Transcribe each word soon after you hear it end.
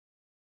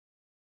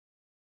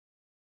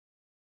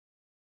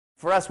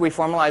for us, we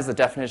formalized the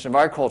definition of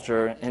our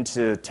culture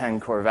into 10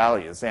 core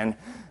values. And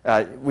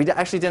we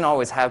actually didn't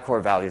always have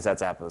core values at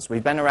Zappos.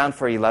 We've been around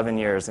for 11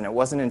 years, and it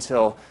wasn't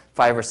until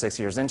 5 or 6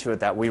 years into it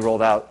that we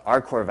rolled out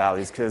our core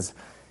values, because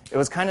it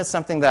was kind of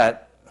something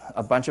that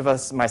a bunch of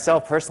us,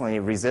 myself personally,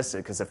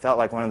 resisted, because it felt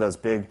like one of those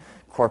big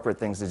corporate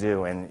things to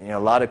do. And a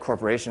lot of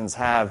corporations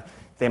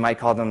they might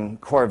call them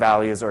core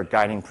values or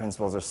guiding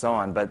principles or so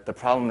on, but the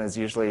problem is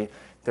usually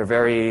they're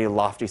very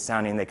lofty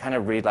sounding. They kind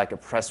of read like a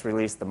press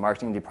release the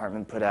marketing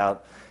department put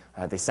out.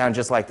 They sound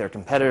just like their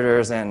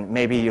competitors, and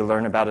maybe you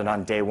learn about it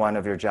on day one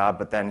of your job,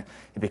 but then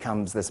it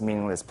becomes this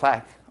meaningless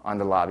plaque on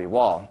the lobby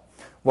wall.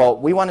 Well,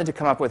 we wanted to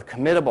come up with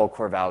committable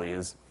core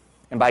values,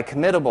 and by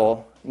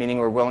committable, meaning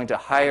we're willing to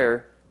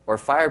hire or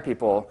fire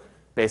people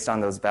based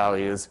on those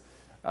values,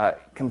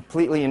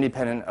 completely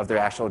independent of their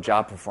actual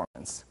job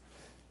performance.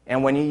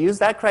 And when you use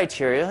that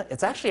criteria,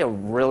 it's actually a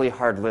really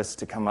hard list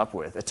to come up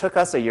with. It took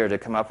us a year to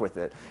come up with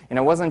it. And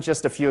it wasn't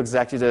just a few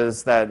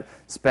executives that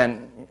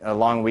spent a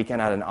long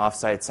weekend at an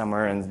offsite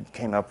somewhere and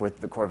came up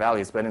with the core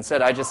values, but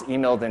instead I just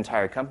emailed the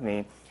entire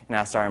company and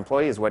asked our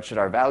employees, what should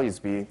our values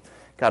be?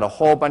 Got a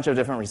whole bunch of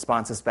different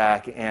responses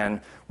back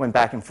and went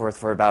back and forth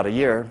for about a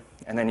year,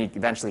 and then he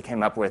eventually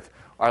came up with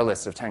our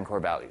list of 10 core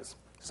values.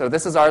 So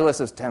this is our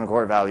list of 10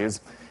 core values.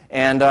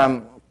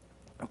 And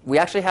we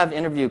actually have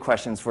interview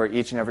questions for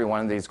each and every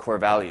one of these core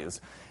values.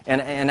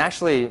 And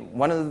actually,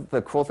 one of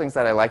the cool things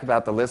that I like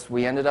about the list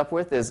we ended up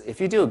with is if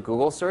you do a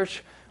Google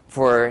search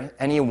for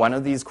any one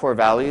of these core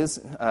values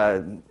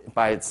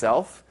by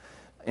itself,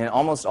 in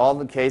almost all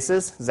the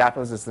cases,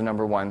 Zappos is the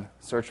 #1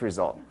 search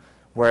result.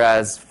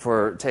 Whereas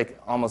take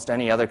almost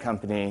any other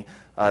company,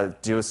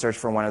 do a search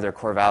for one of their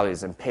core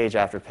values, and page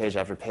after page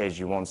after page,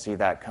 you won't see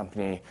that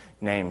company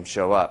name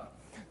show up.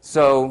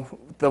 So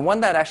the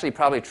one that actually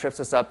probably trips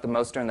us up the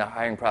most during the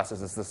hiring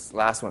process is this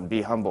last one,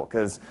 be humble,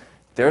 because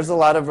there's a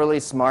lot of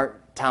really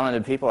smart,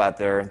 talented people out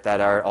there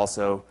that are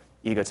also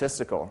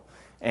egotistical.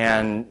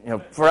 And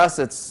for us,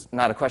 it's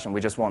not a question.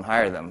 We just won't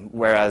hire them.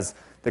 Whereas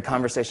the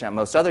conversation at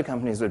most other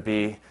companies would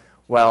be,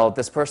 well,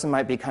 this person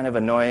might be kind of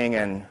annoying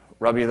and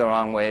rub you the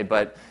wrong way,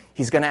 but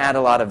he's going to add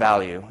a lot of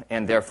value,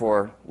 and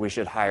therefore we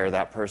should hire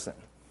that person.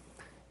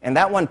 And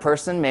that one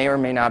person may or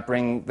may not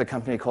bring the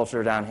company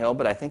culture downhill,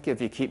 but I think if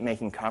you keep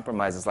making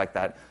compromises like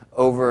that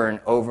over and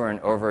over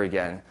and over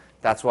again,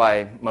 that's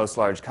why most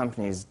large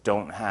companies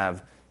don't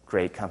have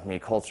great company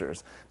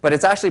cultures. But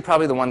it's actually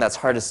probably the one that's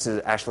hardest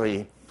to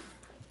actually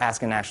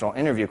ask an actual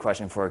interview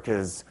question for,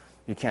 because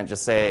you can't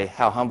just say,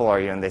 how humble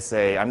are you? And they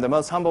say, I'm the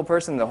most humble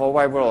person in the whole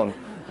wide world,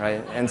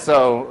 right? And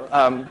so,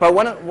 but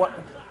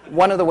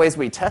one of the ways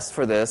we test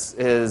for this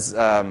is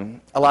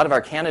a lot of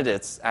our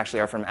candidates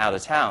actually are from out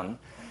of town.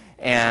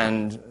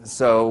 And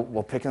so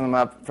we'll pick them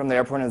up from the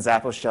airport in a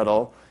Zappos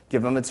shuttle,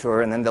 give them a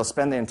tour, and then they'll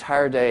spend the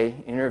entire day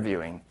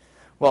interviewing.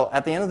 Well,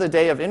 at the end of the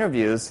day of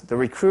interviews, the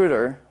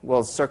recruiter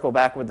will circle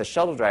back with the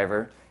shuttle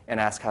driver and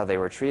ask how they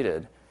were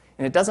treated.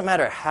 And it doesn't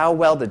matter how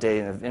well the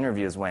day of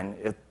interviews went.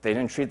 If they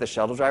didn't treat the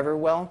shuttle driver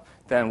well,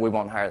 then we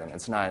won't hire them.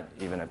 It's not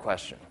even a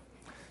question.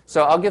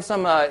 So I'll give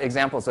some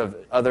examples of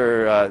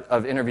other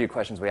of interview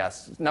questions we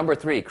asked. Number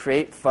 3,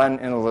 create fun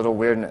and a little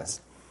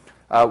weirdness.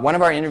 One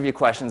of our interview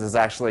questions is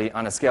actually,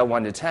 on a scale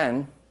 1 to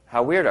 10,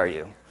 how weird are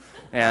you?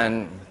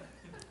 And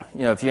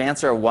if you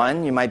answer a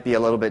 1, you might be a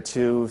little bit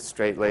too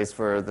straight-laced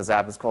for the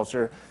Zappos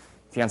culture.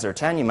 If you answer a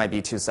 10, you might be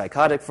too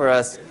psychotic for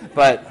us.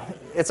 But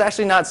it's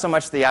actually not so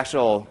much the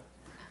actual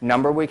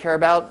number we care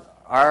about.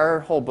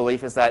 Our whole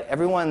belief is that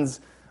everyone's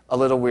a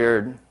little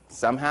weird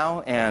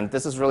somehow, and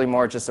this is really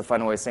more just a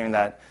fun way of saying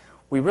that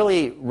we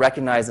really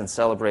recognize and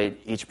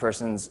celebrate each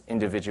person's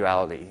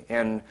individuality.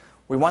 And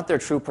we want their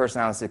true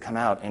personalities to come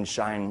out and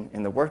shine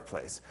in the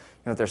workplace.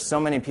 There's so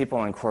many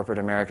people in corporate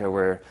America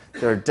where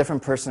they're a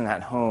different person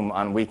at home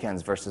on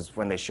weekends versus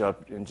when they show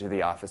up into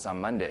the office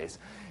on Mondays.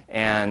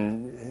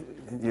 And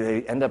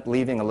they end up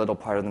leaving a little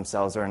part of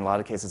themselves, or in a lot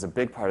of cases, a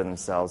big part of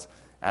themselves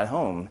at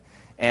home.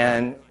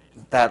 And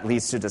that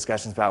leads to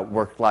discussions about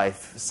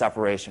work-life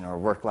separation or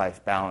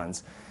work-life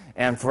balance.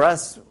 And for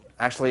us,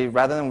 actually,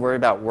 rather than worry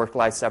about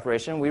work-life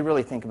separation, we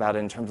really think about it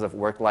in terms of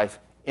work-life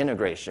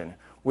integration.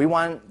 We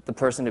want the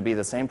person to be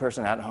the same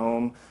person at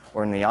home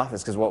or in the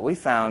office, because what we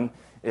found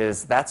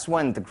is that's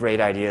when the great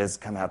ideas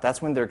come out.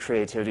 That's when their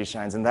creativity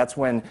shines, and that's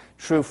when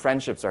true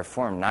friendships are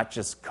formed, not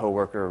just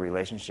coworker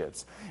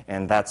relationships.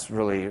 And that's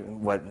really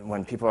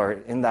when people are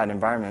in that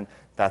environment,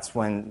 that's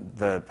when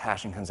the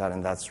passion comes out,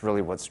 and that's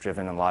really what's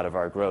driven a lot of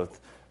our growth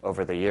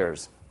over the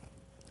years.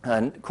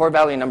 Core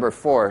value number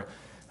 4,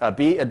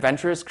 be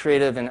adventurous,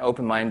 creative, and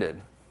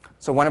open-minded.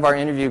 So one of our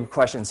interview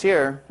questions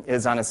here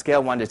is, on a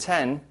scale 1 to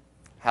 10,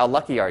 how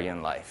lucky are you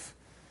in life?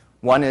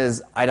 1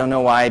 is, I don't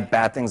know why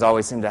bad things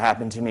always seem to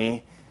happen to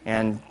me.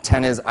 And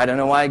 10 is, I don't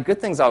know why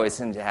good things always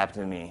seem to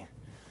happen to me.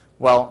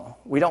 Well,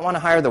 we don't want to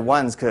hire the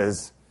 1s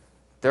because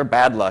they're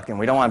bad luck, and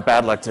we don't want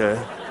bad luck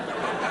to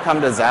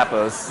come to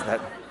Zappos.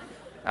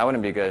 That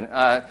wouldn't be good.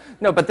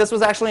 No, but this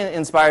was actually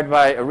inspired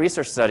by a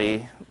research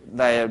study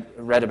that I had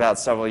read about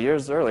several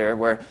years earlier,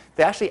 where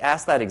they actually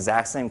asked that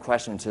exact same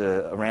question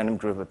to a random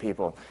group of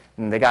people.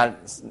 And they got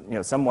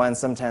some ones,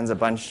 some tens, a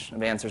bunch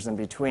of answers in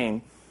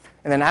between.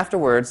 And then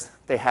afterwards,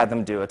 they had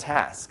them do a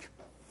task.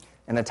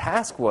 And the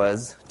task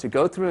was to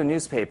go through a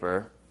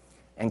newspaper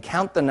and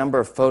count the number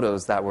of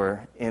photos that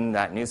were in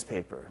that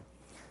newspaper.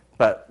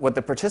 But what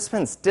the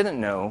participants didn't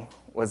know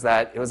was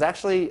that it was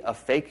actually a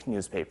fake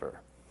newspaper.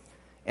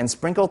 And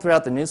sprinkled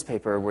throughout the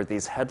newspaper were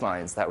these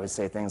headlines that would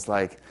say things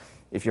like,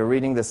 if you're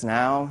reading this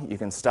now, you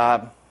can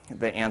stop.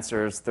 The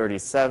answer's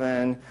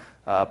 37,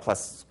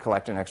 plus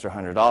collect an extra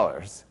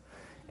 $100.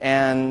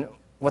 And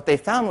what they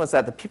found was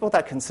that the people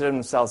that considered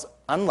themselves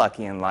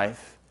unlucky in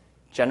life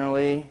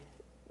generally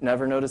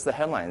never noticed the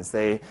headlines.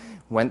 They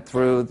went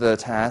through the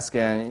task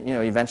and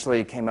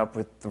eventually came up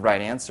with the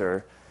right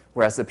answer,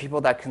 whereas the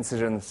people that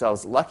considered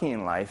themselves lucky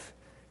in life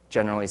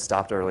generally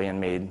stopped early and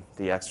made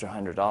the extra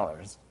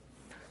 $100.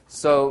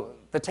 So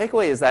the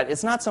takeaway is that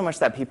it's not so much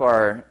that people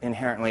are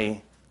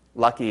inherently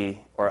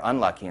lucky or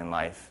unlucky in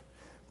life,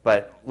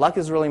 but luck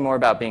is really more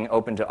about being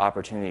open to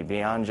opportunity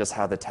beyond just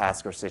how the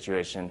task or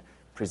situation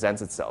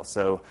presents itself.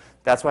 So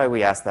that's why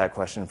we asked that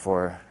question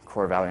for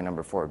core value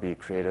number 4, be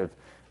creative,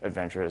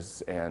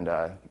 adventurous, and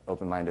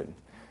open-minded.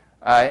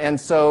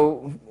 And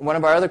so one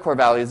of our other core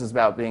values is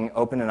about being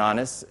open and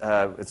honest.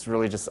 It's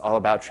really just all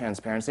about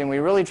transparency. And we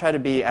really try to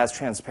be as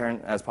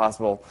transparent as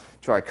possible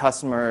to our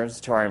customers,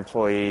 to our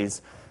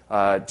employees,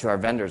 to our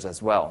vendors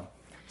as well.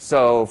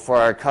 So for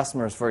our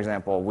customers, for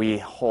example, we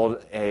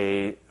hold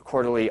a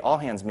quarterly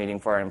all-hands meeting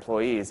for our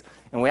employees,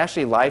 and we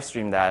actually live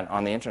stream that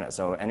on the internet,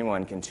 so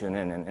anyone can tune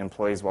in, and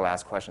employees will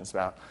ask questions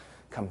about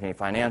company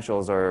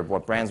financials or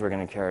what brands we're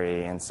going to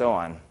carry and so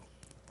on.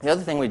 The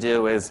other thing we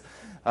do is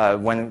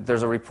when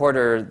there's a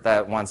reporter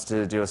that wants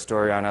to do a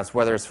story on us,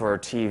 whether it's for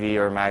TV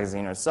or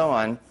magazine or so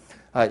on,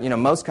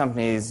 most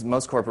companies,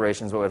 most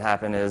corporations, what would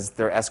happen is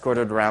they're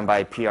escorted around by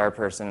a PR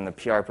person, and the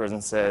PR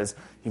person says,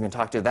 you can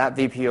talk to that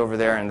VP over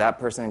there and that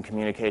person in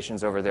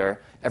communications over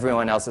there.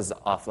 Everyone else is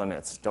off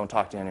limits. Don't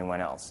talk to anyone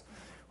else.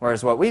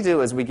 Whereas what we do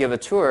is we give a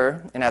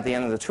tour, and at the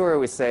end of the tour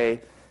we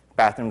say,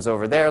 bathrooms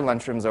over there,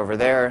 lunchrooms over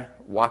there,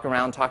 walk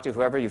around, talk to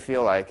whoever you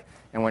feel like,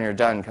 and when you're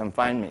done, come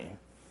find me.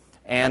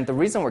 And the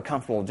reason we're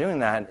comfortable doing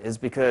that is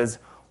because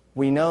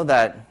we know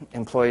that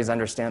employees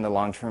understand the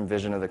long-term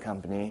vision of the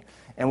company,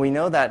 and we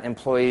know that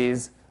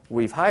employees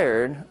we've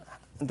hired,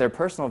 their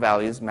personal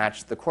values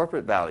match the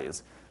corporate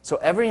values. So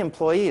every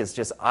employee is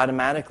just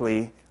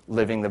automatically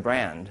living the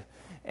brand.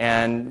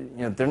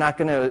 And they're not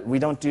going to, we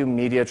don't do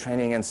media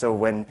training, and so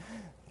when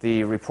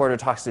the reporter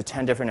talks to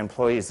 10 different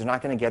employees, they're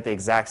not going to get the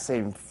exact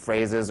same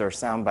phrases or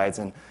sound bites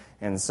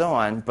and so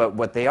on. But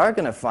what they are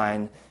going to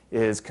find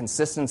is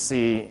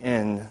consistency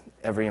in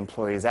every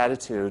employee's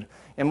attitude,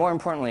 and more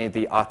importantly,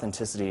 the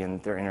authenticity in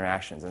their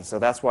interactions. And so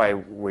that's why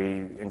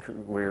we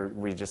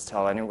just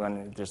tell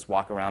anyone, just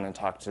walk around and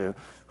talk to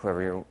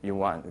whoever you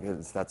want,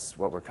 because that's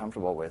what we're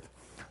comfortable with.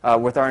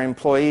 With our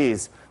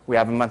employees, we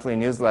have a monthly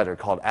newsletter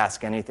called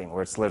Ask Anything,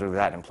 where it's literally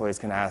that. Employees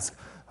can ask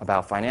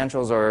about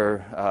financials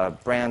or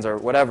brands or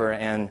whatever,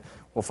 and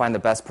we'll find the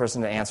best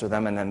person to answer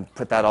them and then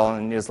put that all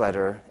in a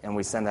newsletter, and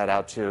we send that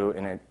out to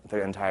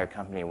the entire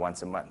company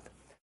once a month.